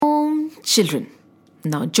Children,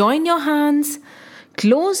 now join your hands,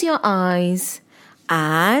 close your eyes,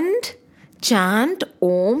 and chant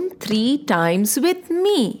Om 3 times with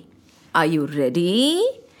me. Are you ready?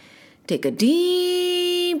 Take a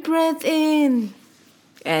deep breath in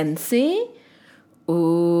and say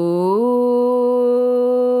Om.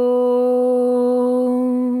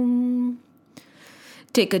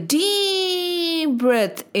 Take a deep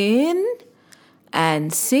breath in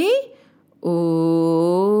and say Om.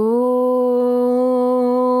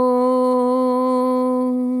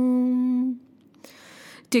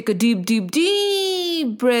 Take a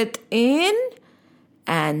deep breath in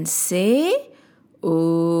and say Om.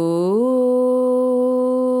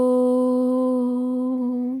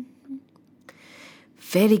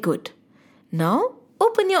 Very good. Now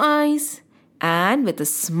open your eyes and with a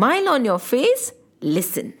smile on your face,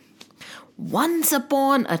 listen. Once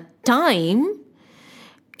upon a time,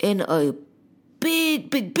 in a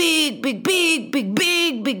big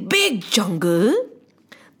jungle,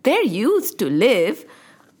 there used to live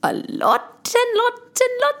a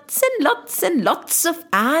lots of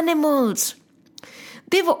animals.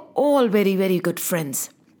 They were all very good friends.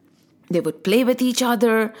 They would play with each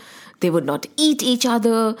other. They would not eat each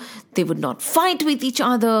other. They would not fight with each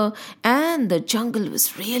other. And the jungle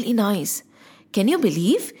was really nice. Can you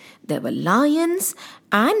believe? There were lions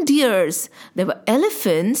and deers. There were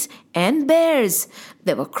elephants and bears.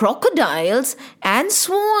 There were crocodiles and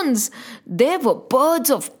swans. There were birds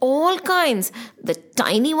of all kinds. The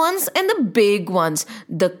tiny ones and the big ones.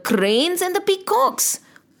 The cranes and the peacocks.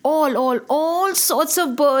 All sorts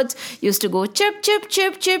of birds used to go chirp, chirp,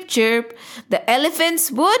 chirp, chirp, chirp. The elephants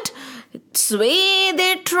would sway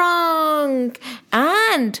their trunk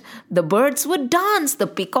and the birds would dance. The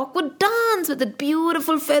peacock would dance with its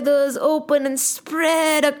beautiful feathers open and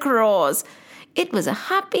spread across. It was a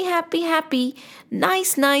happy,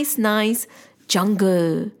 nice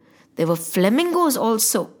jungle. There were flamingos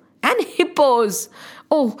also and hippos.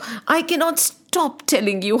 Oh, I cannot stop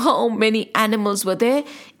telling you how many animals were there.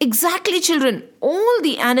 Exactly, children. All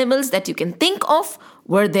the animals that you can think of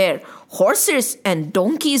were there. Horses and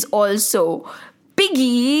donkeys also.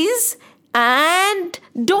 Piggies and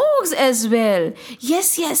dogs as well.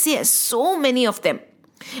 Yes. So many of them.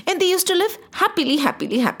 And they used to live happily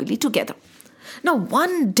together. Now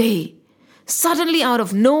one day, suddenly out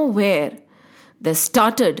of nowhere, there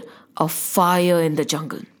started a fire in the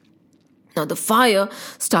jungle. Now the fire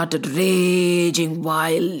started raging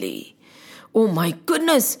wildly. Oh my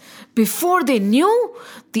goodness! Before they knew,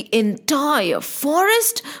 the entire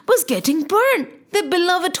forest was getting burned. Their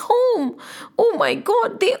beloved home. Oh my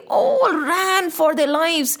God! They all ran for their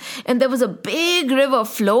lives. And there was a big river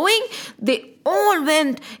flowing. They all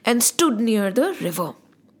went and stood near the river.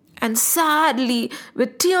 And sadly,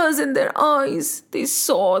 with tears in their eyes, they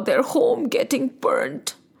saw their home getting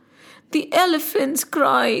burnt. The elephants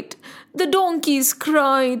cried, the donkeys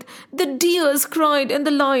cried, the deers cried, and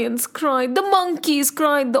the lions cried, the monkeys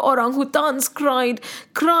cried, the orangutans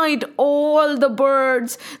cried all the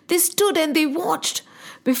birds. They stood and they watched.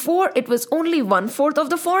 Before it was only 1/4 of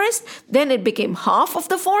the forest, then it became half of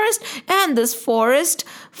the forest, and this forest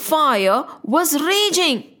fire was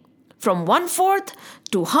raging from 1/4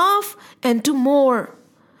 to half and to more.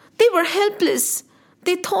 They were helpless.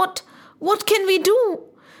 They thought, what can we do?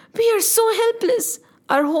 We are so helpless.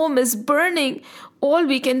 Our home is burning. All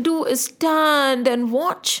we can do is stand and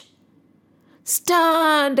watch.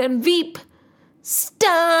 Stand and weep.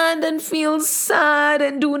 Stand and feel sad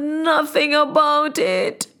and do nothing about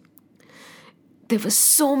it. There were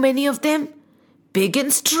so many of them, big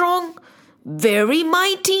and strong, very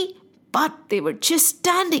mighty, but they were just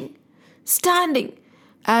standing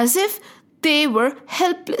as if they were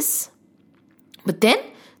helpless. But then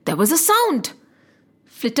there was a sound.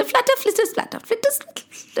 Flitter, flatter, flitter, splatter, flitter, flitter,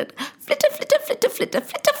 flitter, flitter, flitter, flitter,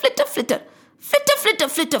 flitter, flitter, flitter, flitter, flitter,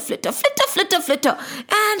 flitter, flitter, flitter, flitter, flitter,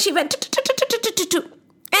 and she went and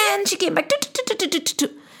she came back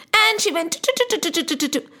and she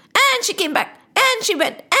went and she came back and she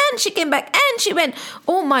went and she came back and she went.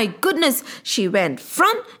 Oh my goodness, she went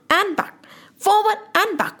front and back, forward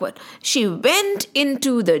and backward. She went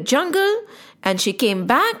into the jungle and she came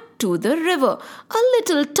back to the river. A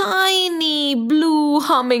little tiny blue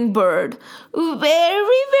hummingbird,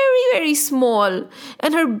 very small,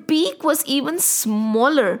 and her beak was even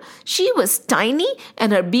smaller. She was tiny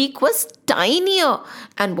and her beak was tinier.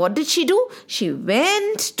 And what did she do? She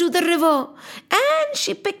went to the river and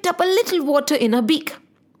she picked up a little water in her beak.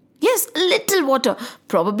 Yes, a little water,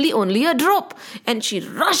 probably only a drop. And she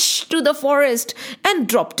rushed to the forest and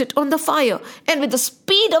dropped it on the fire. And with the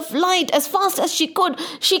speed of light, as fast as she could,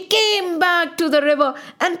 she came back to the river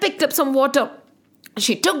and picked up some water.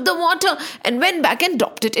 She took the water and went back and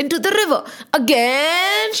dropped it into the river.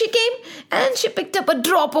 Again she came and she picked up a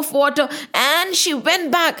drop of water and she went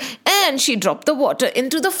back and she dropped the water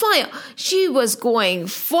into the fire. She was going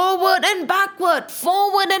forward and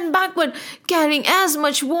backward, carrying as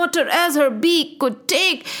much water as her beak could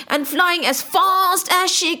take and flying as fast as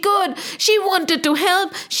she could. She wanted to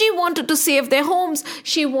help. She wanted to save their homes.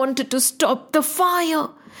 She wanted to stop the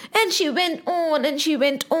fire. And she went on until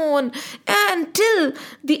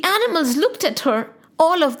the animals looked at her.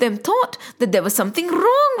 All of them thought that there was something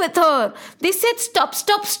wrong with her. They said, "Stop,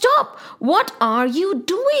 stop, stop. What are you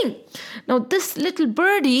doing?" Now, this little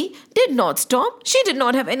birdie did not stop. She did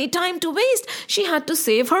not have any time to waste. She had to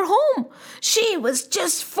save her home. She was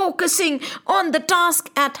just focusing on the task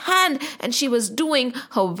at hand and she was doing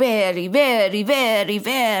her very, very, very,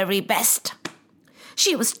 very best.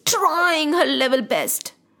 She was trying her level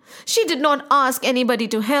best. She did not ask anybody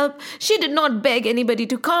to help. She did not beg anybody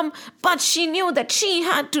to come, but she knew that she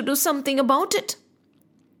had to do something about it.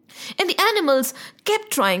 And the animals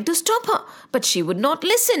kept trying to stop her, but she would not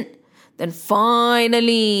listen. Then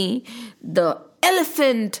finally, the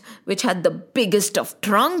elephant, which had the biggest of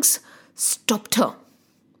trunks, stopped her.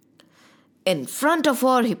 In front of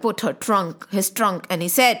her, he put his trunk, and he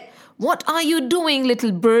said, "What are you doing,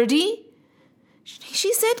 little birdie?"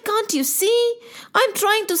 She said, "Can't you see? I'm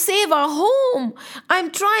trying to save our home. I'm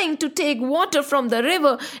trying to take water from the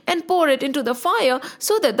river and pour it into the fire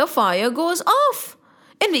so that the fire goes off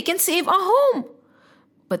and we can save our home."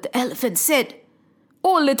 But the elephant said,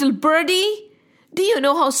 "Oh, little birdie, do you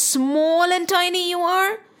know how small and tiny you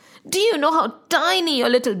are? Do you know how tiny your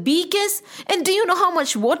little beak is? And do you know how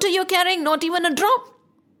much water you're carrying? Not even a drop.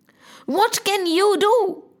 What can you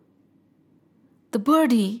do?" The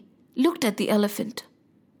birdie looked at the elephant.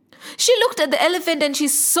 She looked at the elephant and she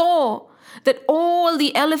saw that all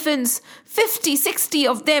the elephants, 50, 60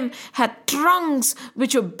 of them, had trunks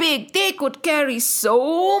which were big. They could carry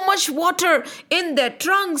so much water in their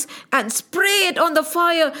trunks and spray it on the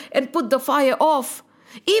fire and put the fire off.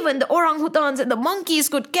 Even the orangutans and the monkeys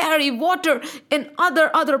could carry water in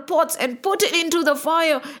other pots and put it into the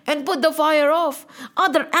fire and put the fire off.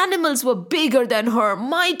 Other animals were bigger than her,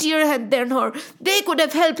 mightier than her. They could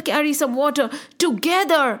have helped carry some water.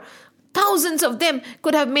 Together, thousands of them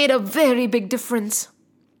could have made a very big difference.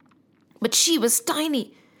 But she was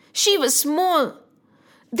tiny. She was small.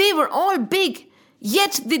 They were all big,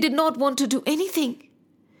 yet they did not want to do anything.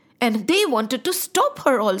 And they wanted to stop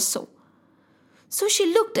her also. So she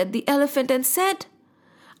looked at the elephant and said,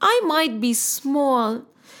 "I might be small,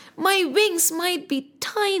 my wings might be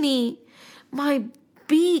tiny, my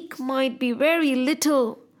beak might be very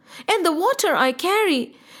little, and the water I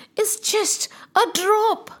carry is just a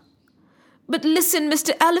drop. But listen,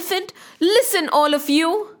 Mr. Elephant, listen all of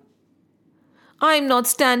you. I'm not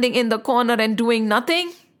standing in the corner and doing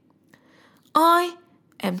nothing. I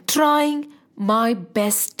am trying my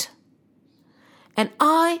best. And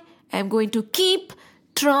I am going to keep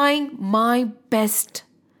trying my best.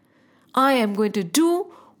 I am going to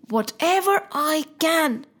do whatever I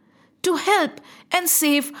can to help and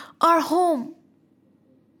save our home.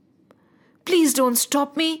 Please don't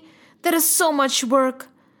stop me. There is so much work.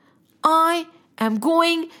 I am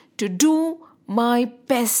going to do my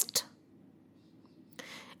best."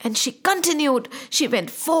 And she continued. She went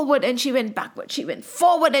forward and she went backward. She went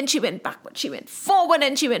forward and she went backward. She went forward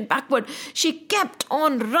and she went backward. She kept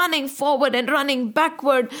on running forward and running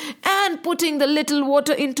backward and putting the little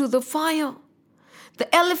water into the fire. The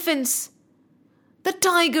elephants, the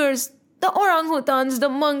tigers, the orangutans, the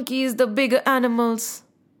monkeys, the bigger animals,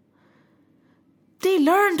 they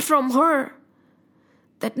learned from her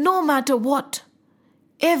that no matter what,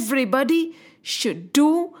 everybody should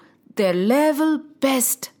do their level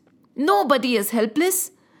best. Nobody is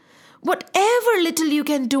helpless. Whatever little you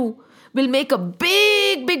can do will make a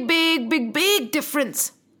big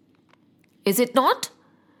difference. Is it not?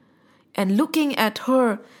 And looking at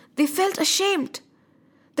her, they felt ashamed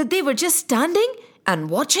that they were just standing and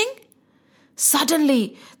watching.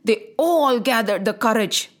 Suddenly, they all gathered the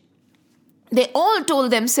courage. They all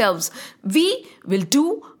told themselves, "We will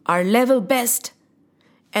do our level best."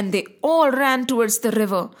 And they all ran towards the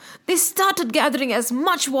river. They started gathering as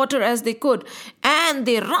much water as they could. And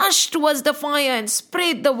they rushed towards the fire and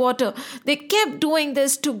sprayed the water. They kept doing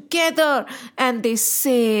this together. And they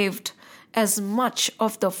saved as much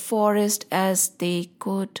of the forest as they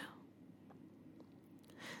could.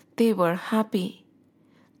 They were happy.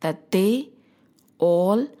 that they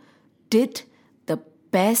all did the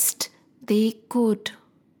best they could.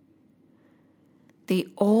 They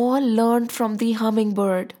all learned from the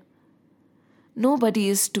hummingbird. Nobody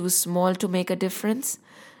is too small to make a difference.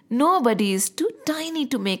 Nobody is too tiny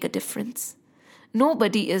to make a difference.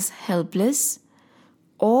 Nobody is helpless.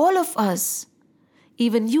 All of us,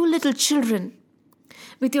 even you little children,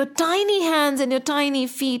 with your tiny hands and your tiny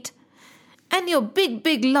feet and your big,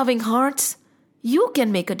 big loving hearts, you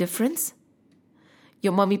can make a difference.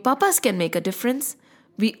 Your mommy papas can make a difference.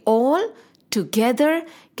 We all together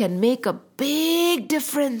can make a big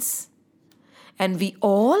difference. And we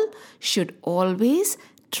all should always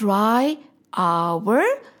try our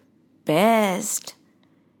best.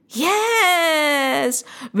 Yes!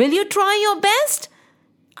 Will you try your best?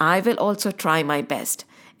 I will also try my best.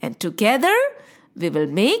 And together, we will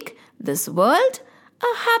make this world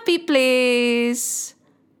a happy place.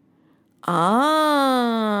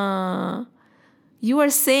 You are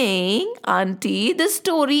saying, Auntie, the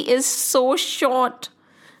story is so short.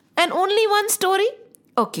 And only one story?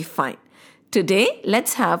 Okay, fine. Today,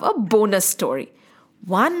 let's have a bonus story.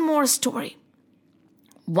 One more story.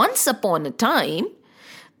 Once upon a time,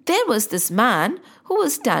 there was this man who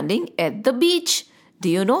was standing at the beach. Do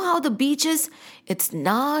you know how the beach is? It's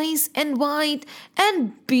nice and white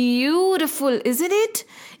and beautiful, isn't it?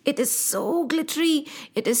 It is so glittery,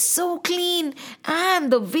 it is so clean,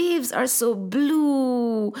 and the waves are so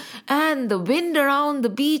blue, and the wind around the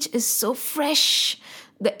beach is so fresh.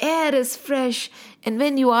 The air is fresh, and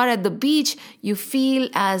when you are at the beach, you feel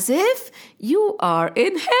as if you are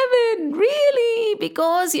in heaven, really,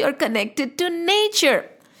 because you are connected to nature.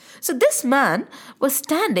 So this man was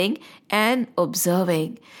standing and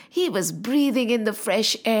observing. He was breathing in the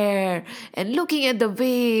fresh air and looking at the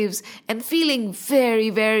waves and feeling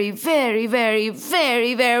very, very, very, very,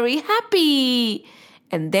 very, very happy.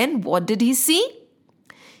 And then what did he see?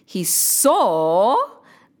 He saw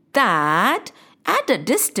that at a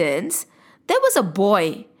distance there was a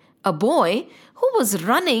boy who was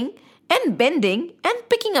running and bending and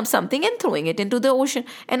picking up something and throwing it into the ocean.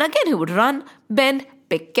 And again he would run, bend,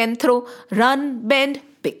 pick and throw, run, bend,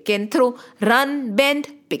 pick and throw, run, bend,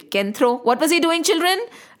 pick and throw. What was he doing, children?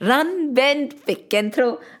 Run, bend, pick and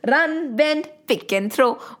throw, run, bend, pick and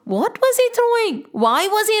throw. What was he throwing? Why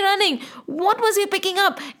was he running? What was he picking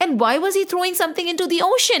up? And why was he throwing something into the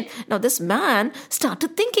ocean? Now this man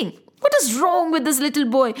started thinking, what is wrong with this little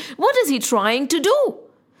boy? What is he trying to do?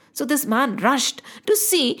 So this man rushed to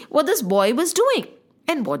see what this boy was doing.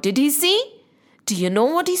 And what did he see? Do you know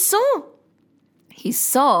what he saw? He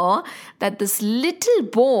saw that this little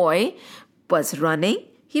boy was running.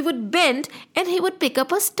 He would bend and he would pick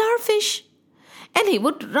up a starfish. And he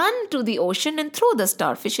would run to the ocean and throw the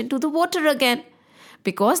starfish into the water again.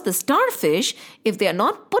 Because the starfish, if they are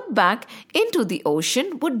not put back into the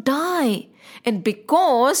ocean, would die. And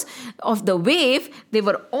because of the wave, they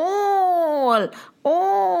were all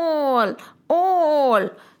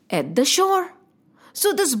at the shore.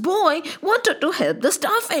 So this boy wanted to help the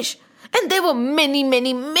starfish. And there were many,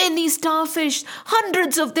 many, many starfish,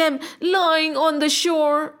 hundreds of them lying on the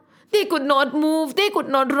shore. They could not move. They could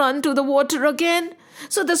not run to the water again.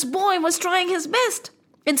 So this boy was trying his best.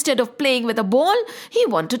 Instead of playing with a ball, he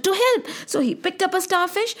wanted to help. So he picked up a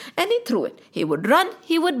starfish and he threw it. He would run,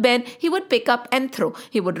 he would bend, he would pick up and throw.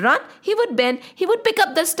 He would run, he would bend, he would pick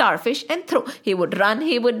up the starfish and throw. He would run,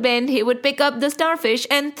 he would bend, he would pick up the starfish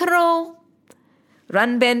and throw.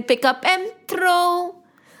 Run, bend, pick up and throw.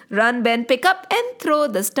 Run, bend, pick up and throw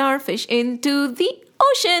the starfish into the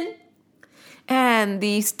ocean. And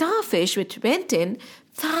the starfish which went in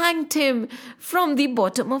thanked him from the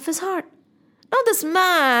bottom of his heart. Now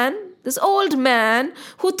this old man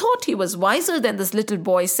who thought he was wiser than this little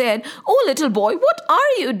boy said, "Oh little boy, what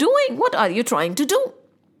are you doing? What are you trying to do?"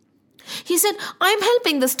 He said, "I am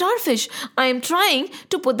helping the starfish. I am trying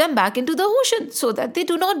to put them back into the ocean so that they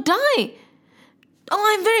do not die." "Oh,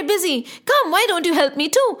 I'm very busy. Come, why don't you help me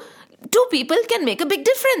too? 2 people can make a big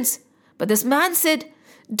difference." But this man said,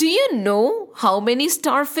 "Do you know how many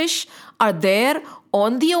starfish are there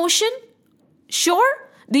on the ocean? Sure?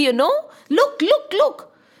 Do you know? Look.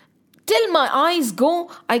 Till my eyes go,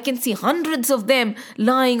 I can see hundreds of them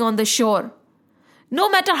lying on the shore. No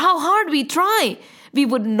matter how hard we try, we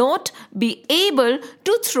would not be able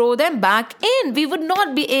to throw them back in. We would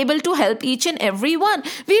not be able to help each and every one.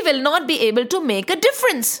 We will not be able to make a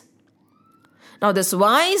difference." Now this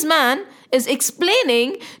wise man is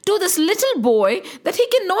explaining to this little boy that he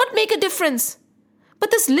cannot make a difference.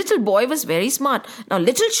 But this little boy was very smart. Now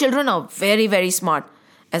little children are very, very smart.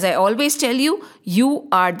 As I always tell you, you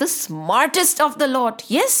are the smartest of the lot.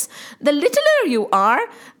 Yes, the littler you are,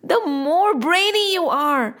 the more brainy you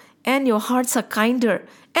are, and your hearts are kinder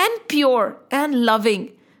and pure and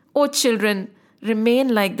loving. Oh, children,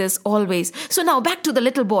 remain like this always. So now back to the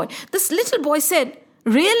little boy. This little boy said,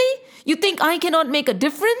 "Really? You think I cannot make a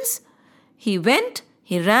difference?" He went,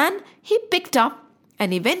 he ran, he picked up,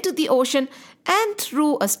 and he went to the ocean and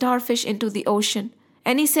threw a starfish into the ocean.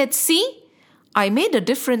 And he said, "See, I made a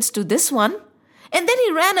difference to this one." And then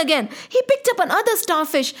he ran again. He picked up another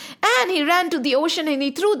starfish and he ran to the ocean and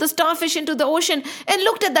he threw the starfish into the ocean and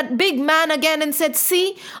looked at that big man again and said,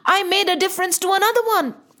 "See, I made a difference to another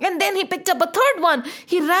one." And then he picked up a third one.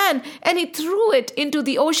 He ran and he threw it into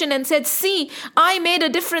the ocean and said, "See, I made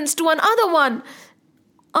a difference to another one.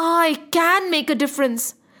 I can make a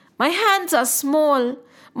difference. My hands are small.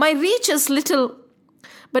 My reach is little.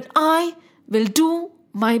 But I will do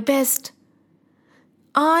my best.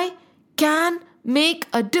 I can make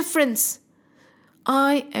a difference.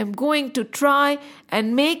 I am going to try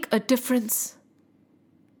and make a difference."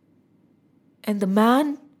 And the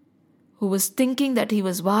man who was thinking that he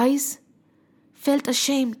was wise felt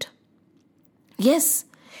ashamed. Yes,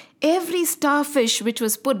 every starfish which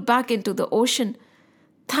was put back into the ocean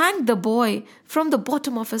thanked the boy from the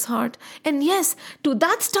bottom of his heart. And yes, to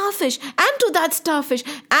that starfish, and to that starfish,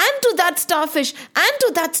 and to that starfish, and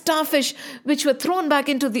to that starfish, which were thrown back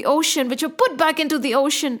into the ocean, which were put back into the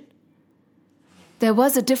ocean, there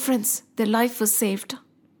was a difference. Their life was saved.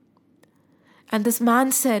 And this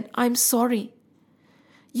man said, "I'm sorry.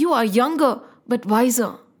 You are younger but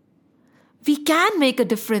wiser. We can make a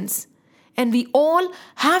difference, and we all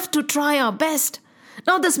have to try our best."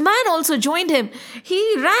 Now this man also joined him. He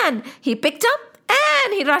ran, he picked up,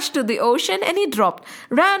 and he rushed to the ocean and he dropped.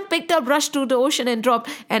 Ran, picked up, rushed to the ocean and dropped.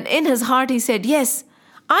 And in his heart he said, "Yes,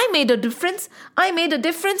 I made a difference. I made a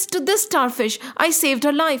difference to this starfish. I saved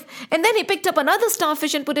her life." And then he picked up another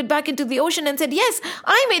starfish and put it back into the ocean and said, "Yes,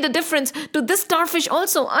 I made a difference to this starfish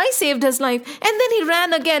also. I saved his life." And then he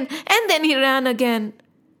ran again, and then he ran again.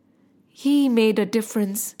 He made a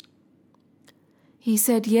difference. He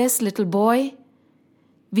said, "Yes, little boy,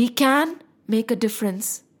 we can make a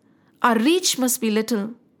difference. Our reach must be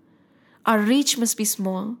little. Our reach must be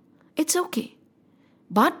small. It's okay.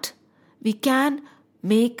 But we can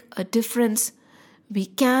make a difference. We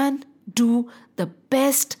can do the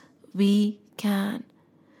best we can.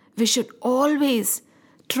 We should always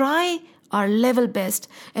try our level best,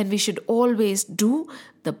 and we should always do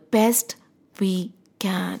the best we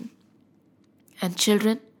can." And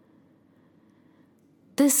children,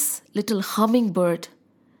 this little hummingbird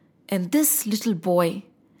and this little boy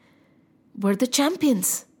were the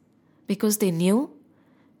champions because they knew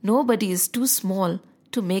nobody is too small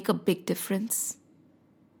to make a big difference.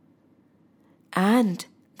 And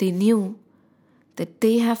they knew that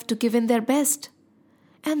they have to give in their best.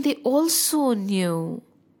 And they also knew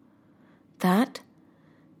that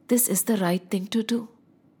this is the right thing to do.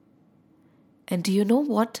 And do you know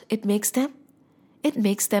what it makes them? It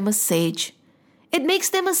makes them a sage. It makes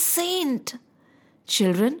them a saint.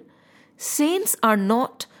 Children, saints are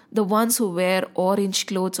not the ones who wear orange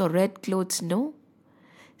clothes or red clothes, no.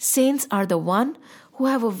 Saints are the one who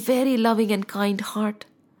have a very loving and kind heart,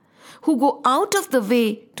 who go out of the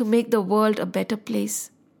way to make the world a better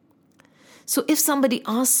place. So if somebody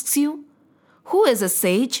asks you, who is a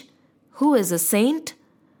sage? Who is a saint?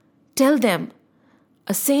 Tell them,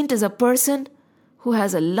 a saint is a person who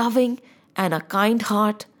has a loving and a kind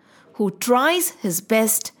heart, who tries his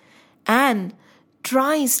best and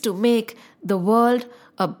tries to make the world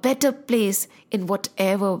a better place in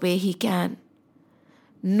whatever way he can.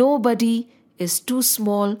 Nobody is too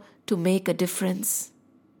small to make a difference.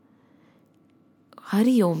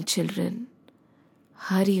 Hari Om, children.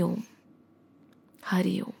 Hari Om.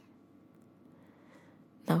 Hari Om.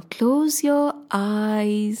 Now close your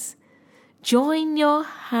eyes. Join your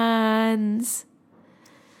hands.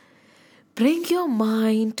 Bring your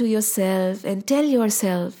mind to yourself and tell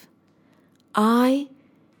yourself, I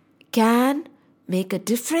can make a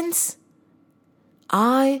difference.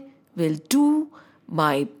 I will do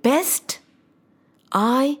my best.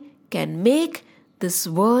 I can make this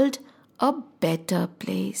world a better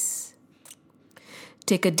place.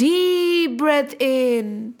 Take a deep breath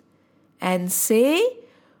in and say,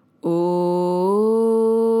 Om.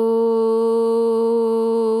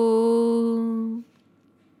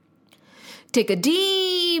 Take a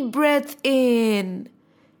deep breath in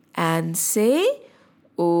and say,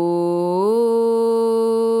 Om.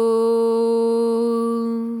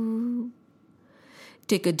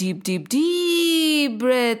 Take a deep, deep, deep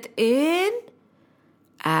breath in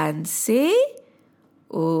and say,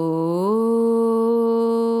 Oh.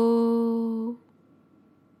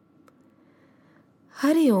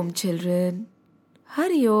 Hari Om, children.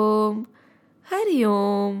 Hari Om. Hari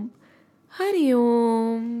Om. Hari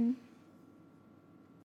Om.